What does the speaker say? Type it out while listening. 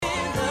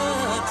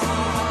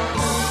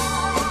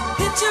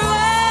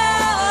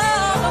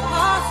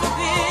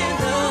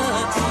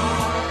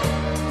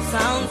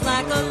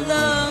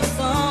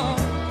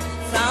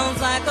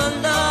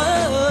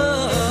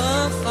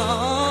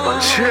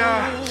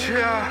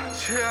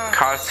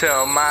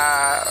Cartel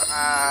my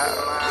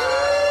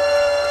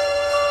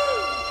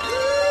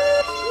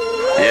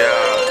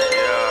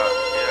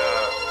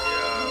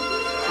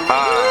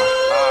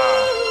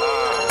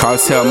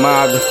Cartel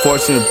Mob, the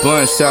fortunate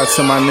bunch. Shout out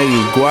to my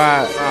nigga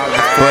Gwap.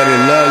 But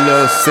it love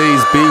Lil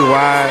C's,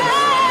 B-Wize.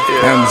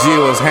 MG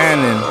was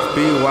handing,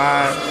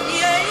 B-Wize.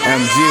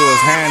 MG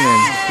was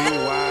handing,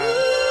 B-Wize.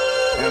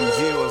 MG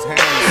was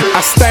handing.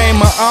 I stay in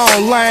my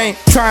own lane,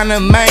 trying to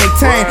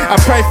maintain. I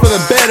pray for the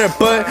better,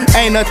 but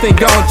ain't nothing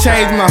gon'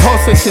 change. My whole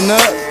switching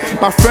up,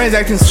 my friends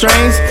acting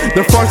strange.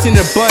 The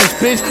fortunate bunch,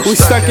 bitch, we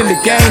stuck in the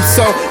game.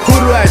 So who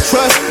do I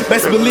trust?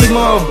 Best believe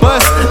I'm a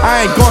bust.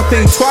 I ain't gon'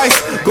 think twice,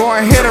 go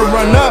ahead and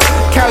run up.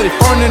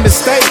 California in the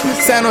state,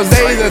 San Jose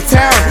is a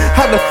town.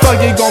 How the fuck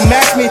you gon'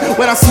 match me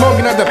when I'm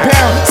smoking out the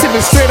pound?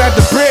 Sipping straight out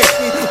the brick,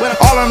 when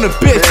all on the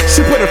bitch.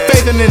 She put her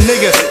faith in the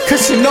nigga,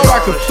 cause she know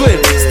I can flip.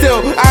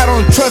 Still, I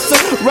don't trust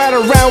her, ride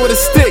around with a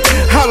stick.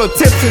 Hollow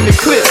tips in the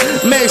clip,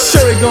 make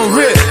sure it gon'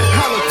 rip.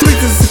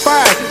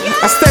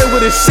 365, I stay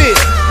with this shit.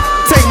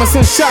 Take my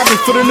son shopping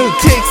for the new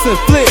kicks and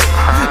flip.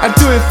 I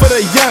do it for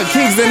the young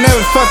kings that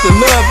never felt the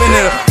love, and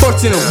the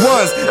fortunate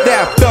ones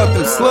that felt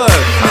them slugs.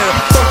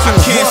 I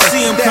can't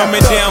see him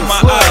coming down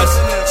my eyes,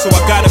 so I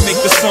gotta make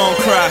the song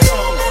cry.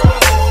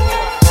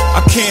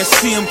 I can't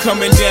see him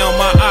coming down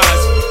my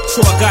eyes, so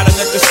I gotta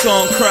let the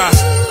song cry.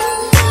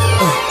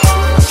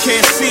 I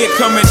can't see it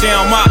coming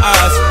down my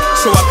eyes,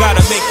 so I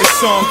gotta make the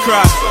song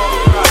cry.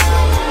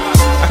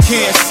 I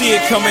can't see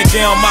it coming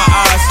down my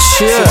eyes,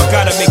 so I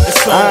gotta make the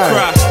song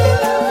cry.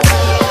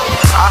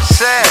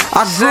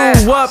 I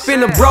grew up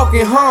in a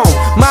broken home.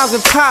 Moms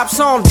and pops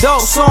on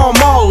dope, so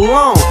I'm all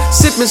alone.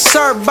 Sipping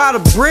syrup by the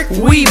brick,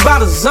 weed by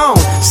the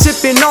zone.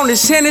 Sipping on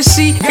this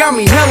Hennessy, got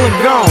me hella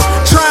gone.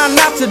 Trying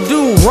not to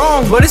do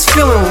wrong, but it's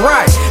feeling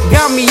right.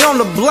 Got me on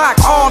the block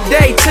all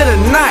day to the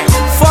night.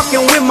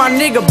 Fucking with my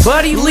nigga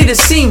buddy, lead the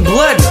scene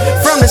bloody.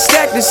 From the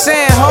stack to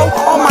San Ho,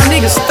 all my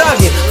niggas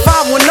thuggin'.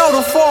 510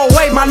 to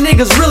 408, my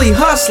niggas really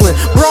hustling.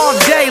 Broad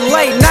day,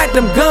 late night,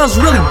 them guns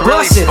really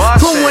bustin'.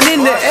 Put one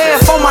in the air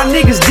for my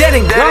niggas dead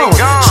and gone.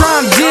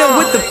 Trying to deal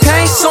with the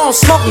pain, so I'm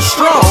smoking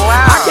strong.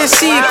 I can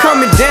see it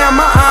coming down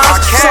my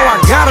eyes, so I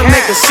gotta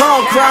make a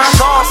song cry.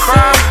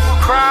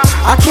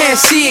 I can't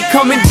see it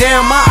coming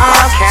down my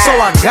eyes, so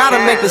I gotta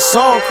make a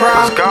song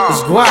cry.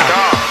 It's Gwap.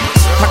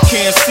 I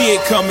can't see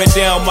it coming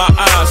down my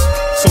eyes,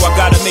 so I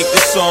gotta make the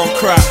song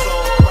cry.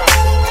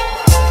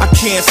 I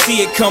can't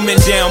see it coming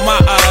down my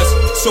eyes,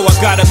 so I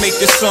gotta make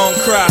the song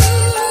cry.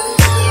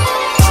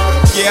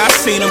 Yeah, I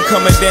seen them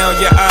coming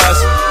down your eyes,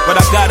 but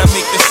I gotta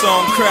make the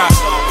song cry.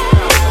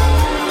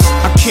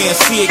 I can't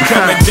see it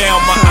coming down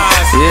my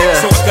eyes,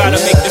 so I gotta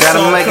make the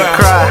song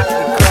cry.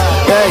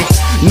 Hey,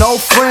 no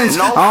friends,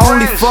 I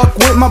only fuck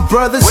with my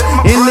brothers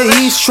in the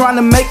east, trying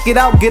to make it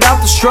out, get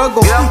out the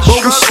struggle.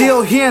 But we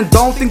still here and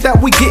don't think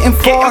that we getting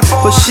far.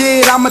 But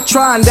shit, I'ma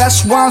try and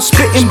that's why I'm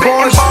spitting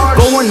bars.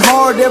 Going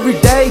hard every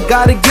day,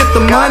 gotta get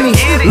the money.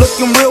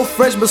 Looking real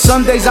fresh, but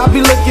some days I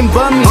be looking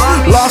bummy.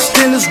 Lost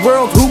in this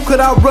world, who could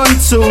I run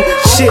to?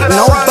 Shit,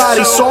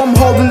 nobody, so I'm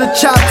holding the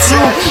chop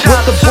too.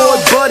 With the boy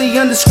Buddy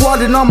under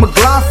squatting on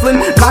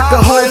McLaughlin. Knock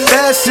a hole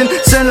fast and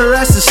send her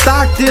ass to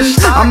Stockton.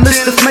 I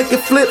missed the make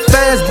it flip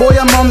fast, boy,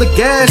 I'm on the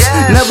gas.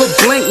 Never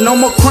blink, no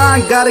more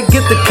crying, gotta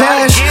get the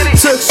cash.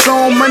 Took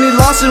so many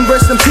losses,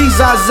 rest in peace,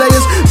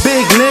 Isaiah's.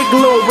 Big Nick,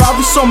 Lil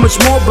Robbie, so much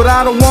more, but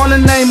I don't wanna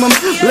name them.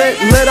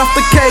 Let off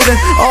the cater,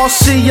 I'll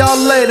see y'all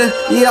later.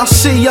 Yeah, I'll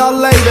see y'all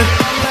later.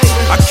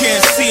 I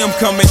can't see him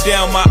coming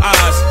down my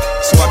eyes,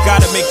 so I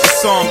gotta make the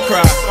song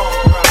cry.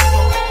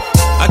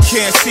 I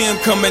can't see him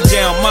coming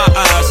down my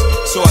eyes,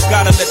 so I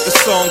gotta let the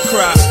song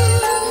cry.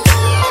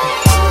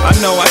 I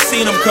know I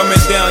seen him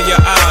coming down your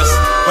eyes,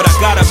 but I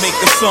gotta make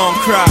the song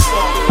cry.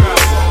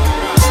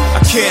 I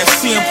can't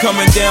see him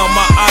coming down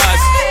my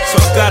eyes, so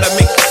I gotta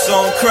make the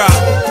song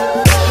cry.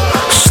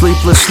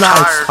 Sleepless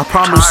nights, I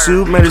promise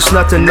you, man, it's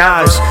nothing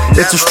nice.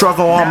 It's a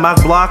struggle on my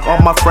block, all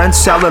my friends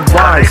selling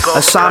wine.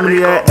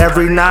 Insomnia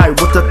every night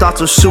with the thoughts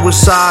of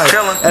suicide.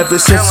 Ever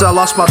since I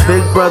lost my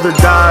big brother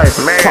died.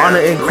 Partner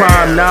in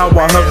crime, now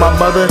I hug my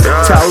mother.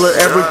 Tell her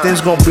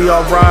everything's gonna be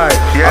alright.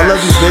 I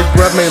love you, big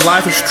brother, man,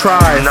 life is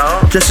tried.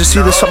 Just to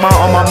see the smile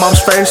on my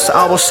mom's face,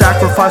 I will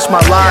sacrifice my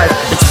life.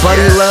 It's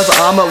buddy love,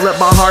 I'ma let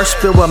my heart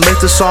spill and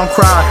make the song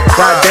cry.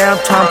 Goddamn,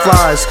 time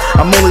flies.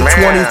 I'm only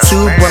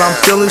 22, but I'm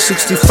feeling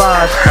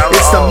 65.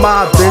 It's the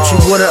mob, bitch, you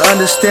wouldn't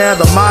understand.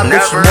 The mob,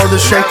 bitch, more than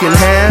shaking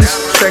hands.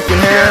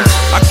 Shaking hands.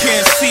 I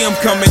can't see him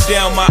coming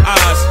down my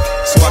eyes,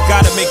 so I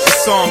gotta make the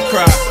song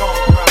cry.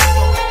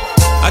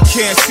 I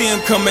can't see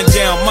him coming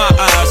down my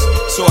eyes,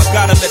 so I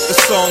gotta let the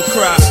song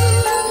cry.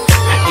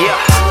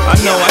 I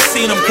know I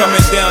seen him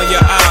coming down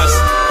your eyes,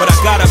 but I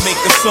gotta make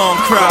the song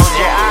cry.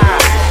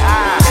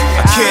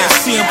 I can't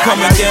see him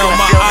coming down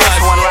my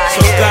eyes,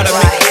 so I gotta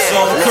make the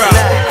song cry.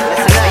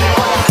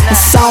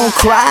 song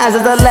cries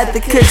as I let the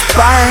kush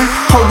burn.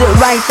 Hold it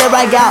right there,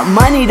 I got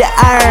money to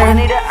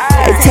earn.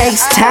 It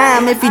takes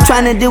time if you're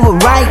trying to do it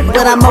right,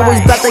 but I'm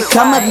always about to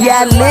come up,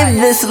 yeah, I live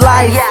this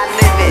life.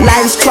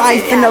 Life's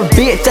trife and a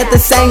bitch at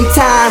the same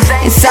time,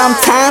 and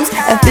sometimes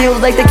it feels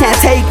like they can't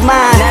take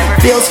mine.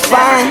 Feels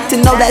fine to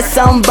know that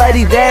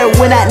somebody there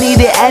when I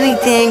needed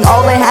anything.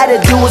 All they had to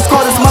do was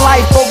call this my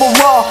life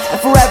overall, and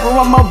forever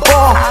on my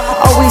ball.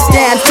 Always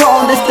stand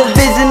tall, this the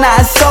vision I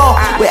saw,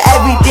 with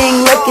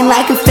everything looking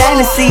like a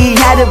fantasy.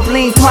 Had to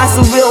blink twice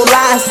to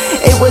realize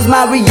it was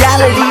my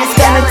reality. It's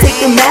gonna take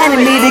a man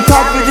in me to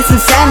conquer this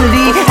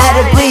insanity. Had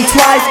to blink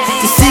twice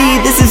to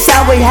see this is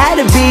how it had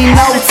to be.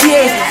 No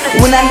tears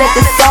when I let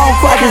the song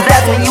cry, cause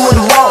that's when you would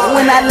walk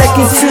when I look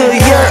into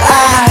your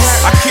eyes.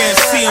 I can't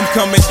see him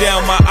coming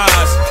down my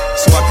eyes,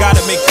 so I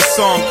gotta make the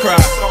song cry.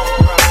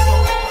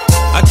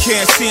 I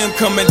can't see him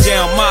coming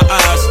down my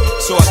eyes,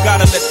 so I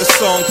gotta let the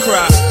song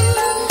cry.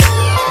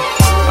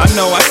 I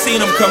know I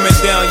seen him coming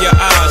down your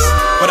eyes,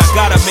 but I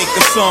gotta make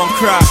the song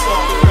cry.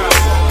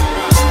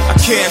 I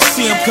can't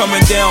see him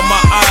coming down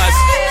my eyes,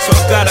 so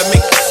I gotta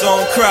make the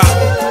song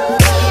cry.